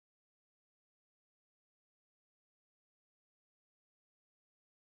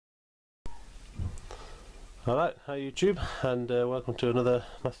Alright, hi YouTube, and welcome to another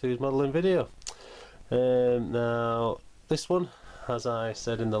Matthew's modelling video. Now, this one, as I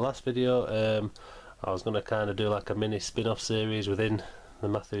said in the last video, I was going to kind of do like a mini spin-off series within the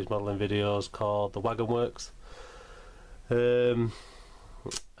Matthew's modelling videos called the Wagon Works. And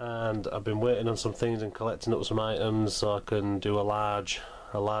I've been waiting on some things and collecting up some items so I can do a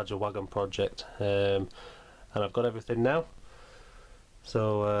larger wagon project. And I've got everything now,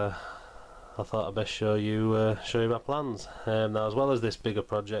 so I thought I'd best show you my plans. Now, as well as this bigger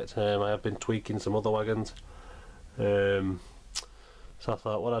project, I have been tweaking some other wagons. So I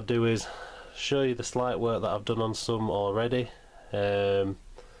thought what I'd do is show you the slight work that I've done on some already, and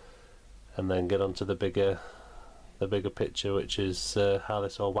then get onto the bigger picture, which is how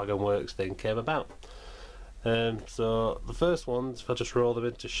this whole Wagon Works thing came about. So the first ones, if I just roll them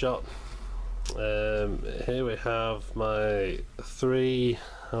into shot, here we have my three,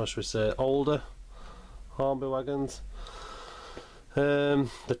 how should we say, older Hornby wagons.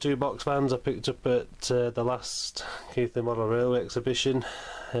 The two box vans I picked up at the last Keighley Model Railway exhibition,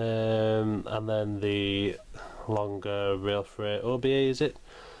 and then the longer rail freight OBA is it.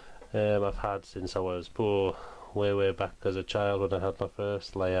 I've had since I was way back as a child when I had my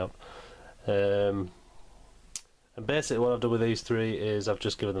first layout. And basically what I've done with these three is I've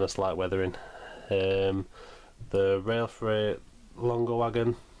just given them a slight weathering. The rail freight longer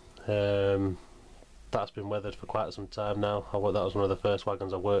wagon, that's been weathered for quite some time now. That was one of the first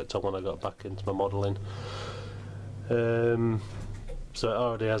wagons I worked on when I got back into my modelling. So it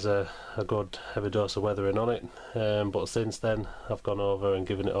already has a good heavy dose of weathering on it, but since then I've gone over and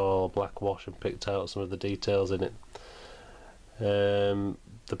given it all black wash and picked out some of the details in it.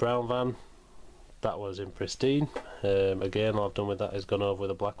 The brown van, that was in pristine. Again, all I've done with that is gone over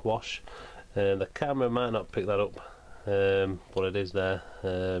with a black wash. The camera might not pick that up, but it is there.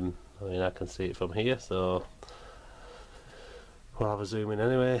 I mean, I can see it from here, so we'll have a zoom in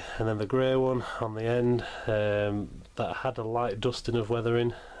anyway. And then the grey one on the end, that had a light dusting of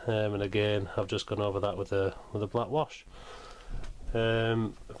weathering, and again I've just gone over that with a black wash.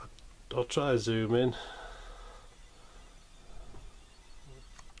 I'll try zoom in.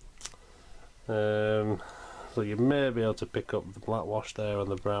 So you may be able to pick up the black wash there on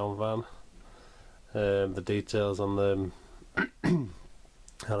the brown van. The details on them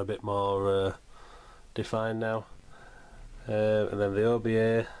are a bit more defined now. And then the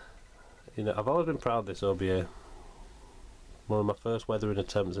OBA, you know, I've always been proud of this OBA. One of my first weathering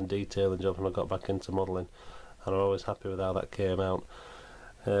attempts and detailing jobs when I got back into modelling, and I'm always happy with how that came out.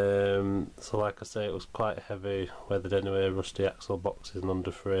 So like I say, it was quite heavy, weathered anyway, rusty axle boxes and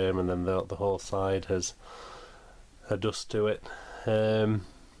underframe, and then the whole side has a dust to it.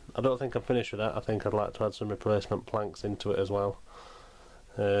 I don't think I'm finished with that. I think I'd like to add some replacement planks into it as well.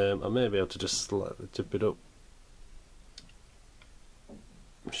 I may be able to just slightly tip it up,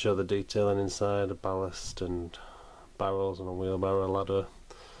 show the detailing inside, a ballast and barrels and a wheelbarrow ladder.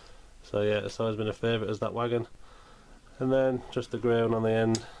 So yeah, it's always been a favourite as that wagon. And then just the grey one on the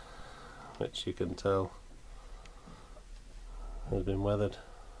end, which you can tell has been weathered.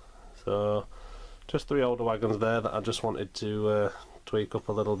 So just three older wagons there that I just wanted to tweak up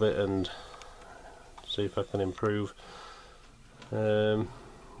a little bit and see if I can improve,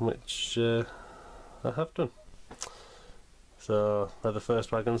 which I have done. So they're the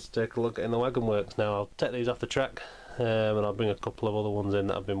first wagons to take a look at in the Wagon Works. Now I'll take these off the track, and I'll bring a couple of other ones in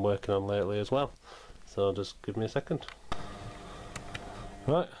that I've been working on lately as well. So just give me a second.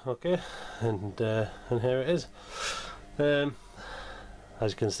 Right, okay, and here it is.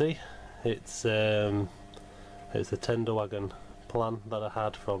 As you can see, it's the tender wagon plan that I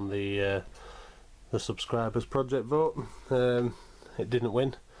had from the subscribers project vote. It didn't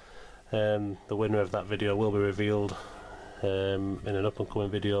win. The winner of that video will be revealed in an up and coming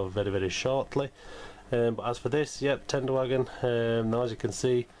video very shortly. But as for this, yep, tender wagon. Now as you can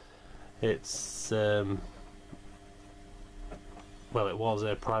see, it's well, it was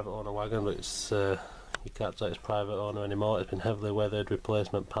a private owner wagon, but it's you can't say it's private owner anymore. It's been heavily weathered,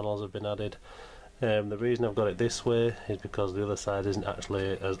 replacement panels have been added. The reason I've got it this way is because the other side isn't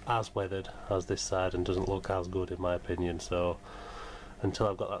actually as weathered as this side and doesn't look as good in my opinion. So until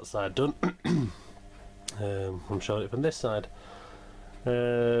I've got that side done, I'm showing it from this side.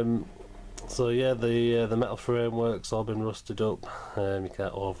 So yeah, the metal framework's all been rusted up. You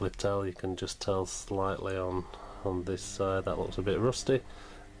can't overly tell, you can just tell slightly on this side that looks a bit rusty.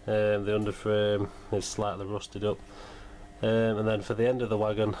 The underframe is slightly rusted up. And then for the end of the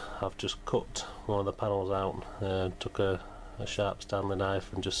wagon, I've just cut one of the panels out, took a sharp Stanley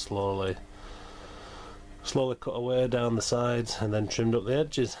knife and just slowly cut away down the sides and then trimmed up the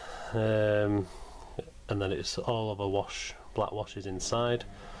edges. and then it's all over black washes inside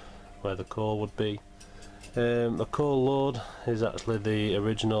where the coal would be. The coal load is actually the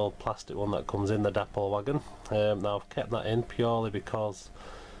original plastic one that comes in the dapple wagon. Now I've kept that in purely because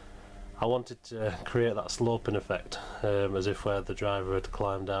I wanted to create that sloping effect, as if where the driver had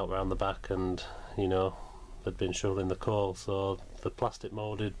climbed out around the back and, you know, had been shoveling the coal. So the plastic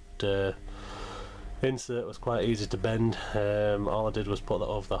moulded insert was quite easy to bend. All I did was put that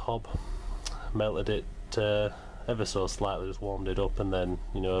over the hob, melted it ever so slightly, just warmed it up, and then,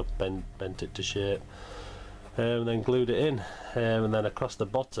 you know, bent it to shape, and then glued it in. And then across the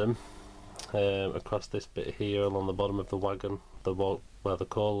bottom, across this bit here along the bottom of the wagon, where the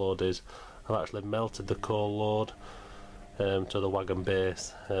coal load is, I've actually melted the coal load to the wagon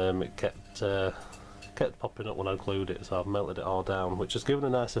base. It kept popping up when I glued it, so I've melted it all down, which has given a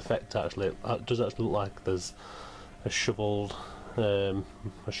nice effect actually. It does actually look like there's a shovel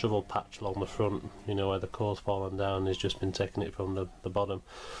patch along the front, you know, where the coal's fallen down and he's just been taking it from the bottom.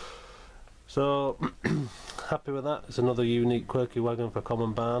 So happy with that. It's another unique quirky wagon for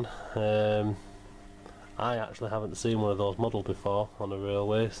Common Barn. I actually haven't seen one of those modelled before on a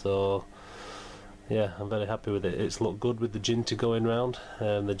railway, so yeah, I'm very happy with it. It's looked good with the jinty going round,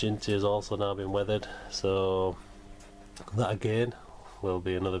 and the jinty has also now been weathered, so that again will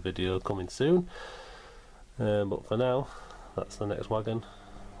be another video coming soon. But for now, that's the next wagon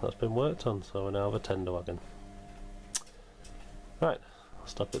that's been worked on, so we now have a tender wagon. Right, I'll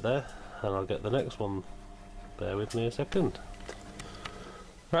stop it there and I'll get the next one. Bear with me a second.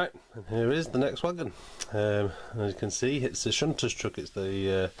 Right, and here is the next wagon. As you can see, it's a shunter's truck. It's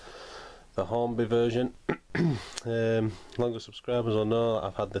the Hornby version. Longer subscribers will know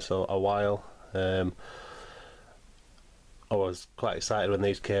I've had this a while. I was quite excited when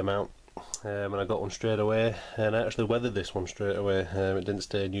these came out, and I got one straight away, and I actually weathered this one straight away. It didn't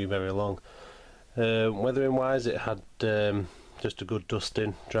stay new very long. Weathering wise, it had just a good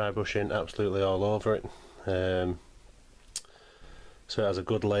dusting, dry brushing absolutely all over it. So it has a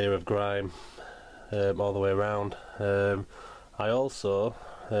good layer of grime all the way around. I also,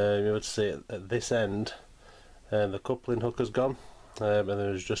 you would see at this end, the coupling hook has gone, and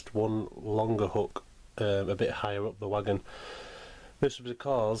there's just one longer hook a bit higher up the wagon. This was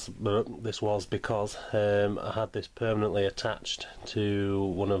because I had this permanently attached to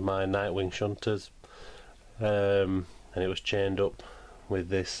one of my Nightwing shunters, and it was chained up with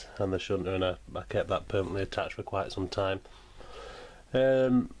this and the shunter, and I kept that permanently attached for quite some time.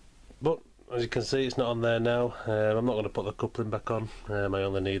 But as you can see, it's not on there now. I'm not going to put the coupling back on. I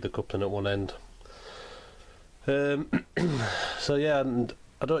only need the coupling at one end. So yeah, and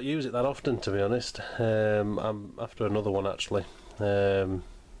I don't use it that often, to be honest. I'm after another one actually. A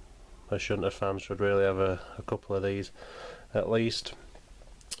shunter fan should really have a couple of these at least.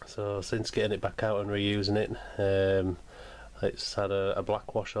 So since getting it back out and reusing it, it's had a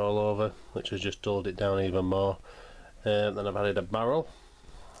black wash all over, which has just dulled it down even more. Then I've added a barrel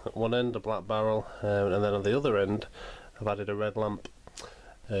at one end, a black barrel, and then on the other end I've added a red lamp,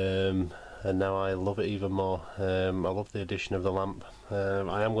 and now I love it even more. I love the addition of the lamp.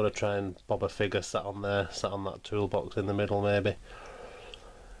 I am going to try and bob a figure sat on that toolbox in the middle maybe.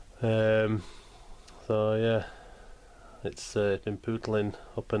 So yeah, it's been pootling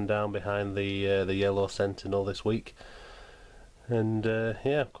up and down behind the yellow Sentinel this week, and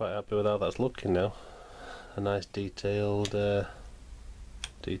yeah, I'm quite happy with how that's looking now. A nice detailed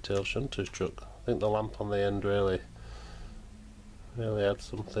shunter's truck. I think the lamp on the end really adds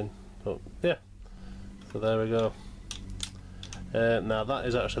something. But yeah, so there we go. Now that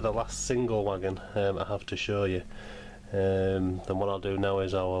is actually the last single wagon I have to show you. Then what I'll do now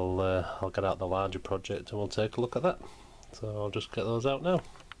is I'll get out the larger project and we'll take a look at that. So I'll just get those out now.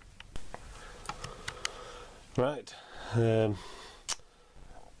 Right. And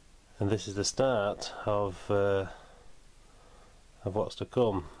this is the start of what's to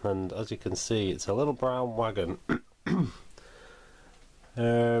come, and as you can see, it's a little brown wagon.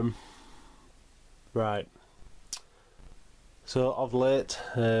 Right, so of late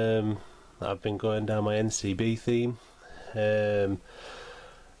I've been going down my NCB theme, and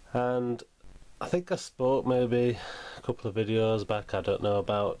I think I spoke maybe a couple of videos back, I don't know,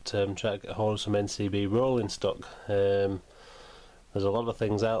 about trying to get hold of some NCB rolling stock. There's a lot of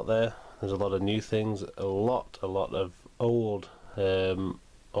things out there. There's a lot of new things, a lot of old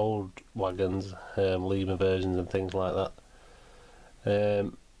wagons, Lima versions and things like that.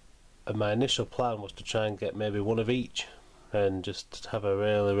 And my initial plan was to try and get maybe one of each, and just have a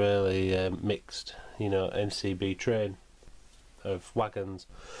really mixed, you know, NCB train of wagons.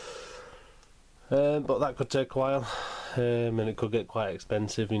 But that could take a while. and it could get quite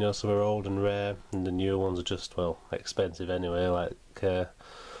expensive. You know, some are old and rare, and the newer ones are just, well, expensive anyway, like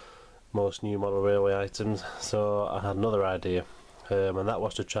most new model railway items. So I had another idea, and that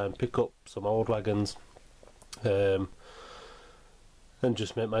was to try and pick up some old wagons and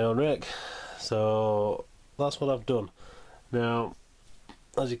just make my own rake. So that's what I've done. Now,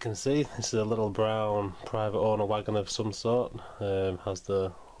 as you can see, this is a little brown private owner wagon of some sort. Has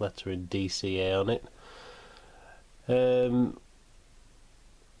the lettering DCA on it.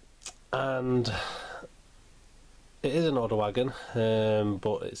 And it is an older wagon,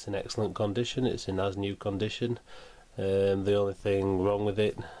 but it's in excellent condition. It's in as new condition. The only thing wrong with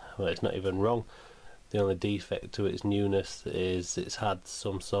it, well, it's not even wrong, the only defect to its newness is it's had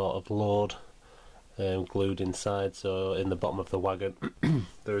some sort of load glued inside, so in the bottom of the wagon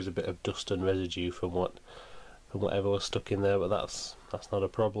there is a bit of dust and residue from whatever was stuck in there, but that's not a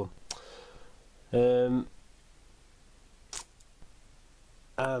problem. And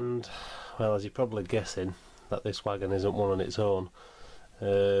well, as you're probably guessing, that this wagon isn't one on its own.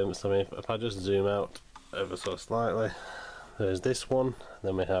 So I mean, if I just zoom out ever so slightly, there's this one,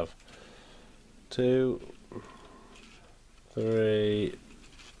 then we have 2, 3,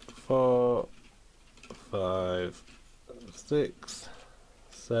 4, 5, 6,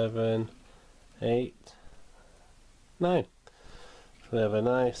 7, 8, 9. So we have a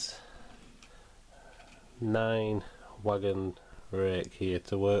nice 9 wagon rake here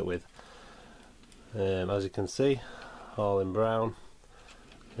to work with. As you can see, all in brown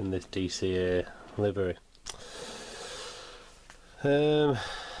in this DCA livery.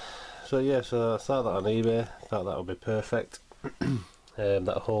 So yeah, so I saw that on eBay, thought that would be perfect.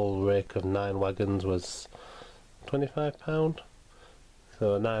 That whole rake of 9 wagons was £25.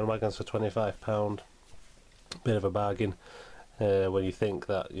 So 9 wagons for £25, bit of a bargain. When you think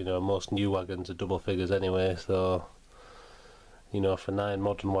that, you know, most new wagons are double figures anyway, so you know, for 9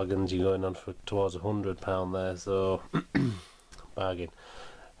 modern wagons you're going on for towards £100 there, so bargain.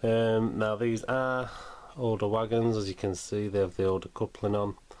 Now these are older wagons, as you can see they have the older coupling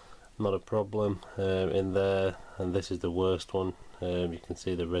on, not a problem in there, and this is the worst one. You can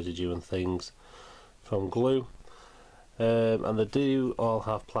see the residue and things from glue, and they do all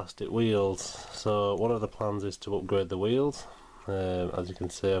have plastic wheels, so one of the plans is to upgrade the wheels. As you can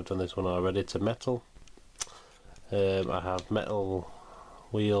see, I've done this one already to metal. I have metal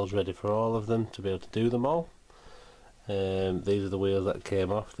wheels ready for all of them to be able to do them all. These are the wheels that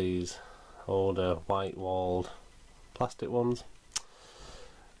came off, these older white walled plastic ones.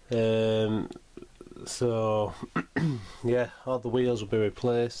 So yeah, all the wheels will be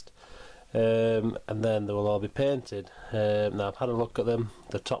replaced, and then they will all be painted. Now I've had a look at them.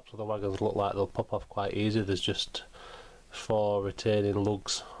 The tops of the wagons look like they'll pop off quite easy. There's just 4 retaining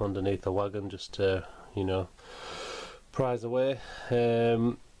lugs underneath the wagon just to, you know, prise away,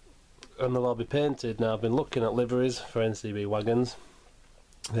 and they'll all be painted. Now I've been looking at liveries for NCB wagons,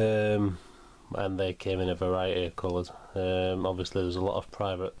 and they came in a variety of colours. Obviously there's a lot of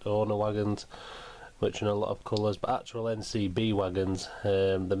private owner wagons which are in a lot of colours, but actual NCB wagons,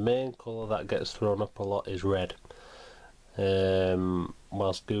 the main colour that gets thrown up a lot is red.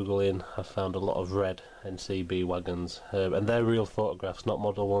 Whilst googling, I found a lot of red NCB wagons, and they're real photographs, not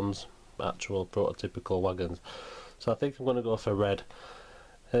model ones, actual prototypical wagons. So I think I'm going to go for red,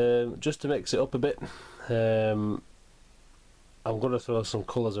 just to mix it up a bit. I'm going to throw some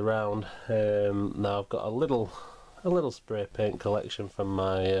colours around. Now I've got a little spray paint collection from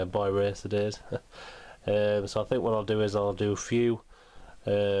my boy racer days. So I think what I'll do is I'll do a few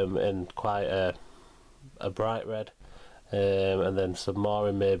in quite a bright red, and then some more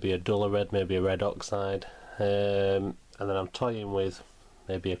in maybe a duller red, maybe a red oxide, and then I'm toying with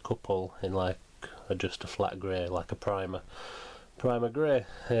maybe a couple in like just a flat grey, like a primer grey,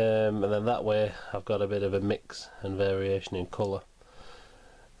 and then that way I've got a bit of a mix and variation in colour.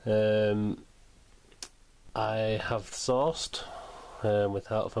 I have sourced, with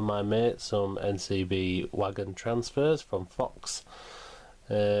help from my mate, some NCB wagon transfers from Fox,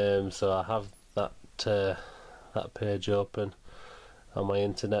 so I have that page open on my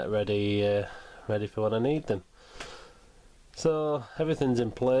internet ready for when I need them. So everything's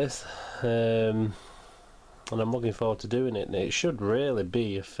in place, and I'm looking forward to doing it, and it should really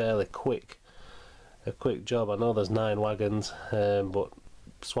be a fairly quick job. I know there's 9 wagons, but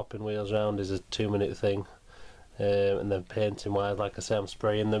swapping wheels around is a 2-minute thing, and then painting wise, like I say, I'm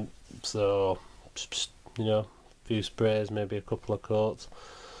spraying them, so you know, a few sprays, maybe a couple of coats,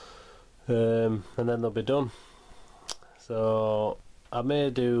 and then they'll be done. So I may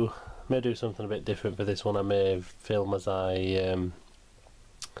do something a bit different for this one. I may film as I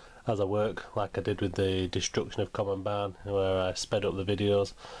as I work, like I did with the destruction of Common Barn, where I sped up the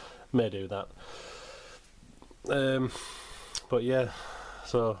videos. May do that. But yeah,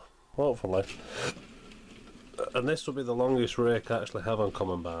 so hopefully, and this will be the longest rake I actually have on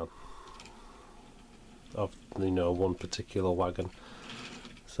Common Barn of, you know, one particular wagon.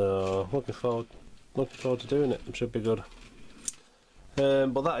 So looking forward to doing it. It should be good.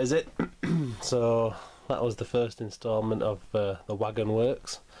 But that is it. So that was the first instalment of the Wagon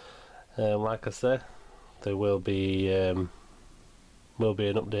Works. Like I say, there will be an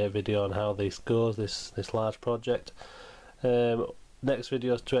update video on how this goes, this large project. Next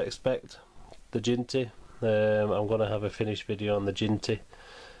videos to expect: the Ginty. I'm going to have a finished video on the Ginty.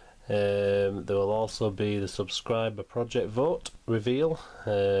 There will also be the subscriber project vote reveal.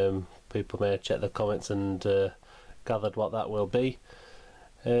 People may check the comments and gathered what that will be.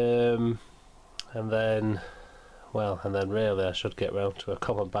 And then really I should get round to a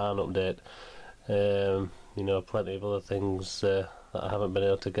Common Barn update. You know, plenty of other things that I haven't been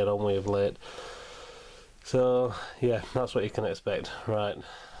able to get on with of late. So yeah, that's what you can expect. Right, I'm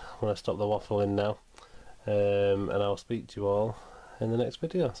going to stop the waffling now, and I'll speak to you all in the next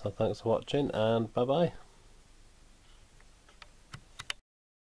video. So thanks for watching, and bye bye.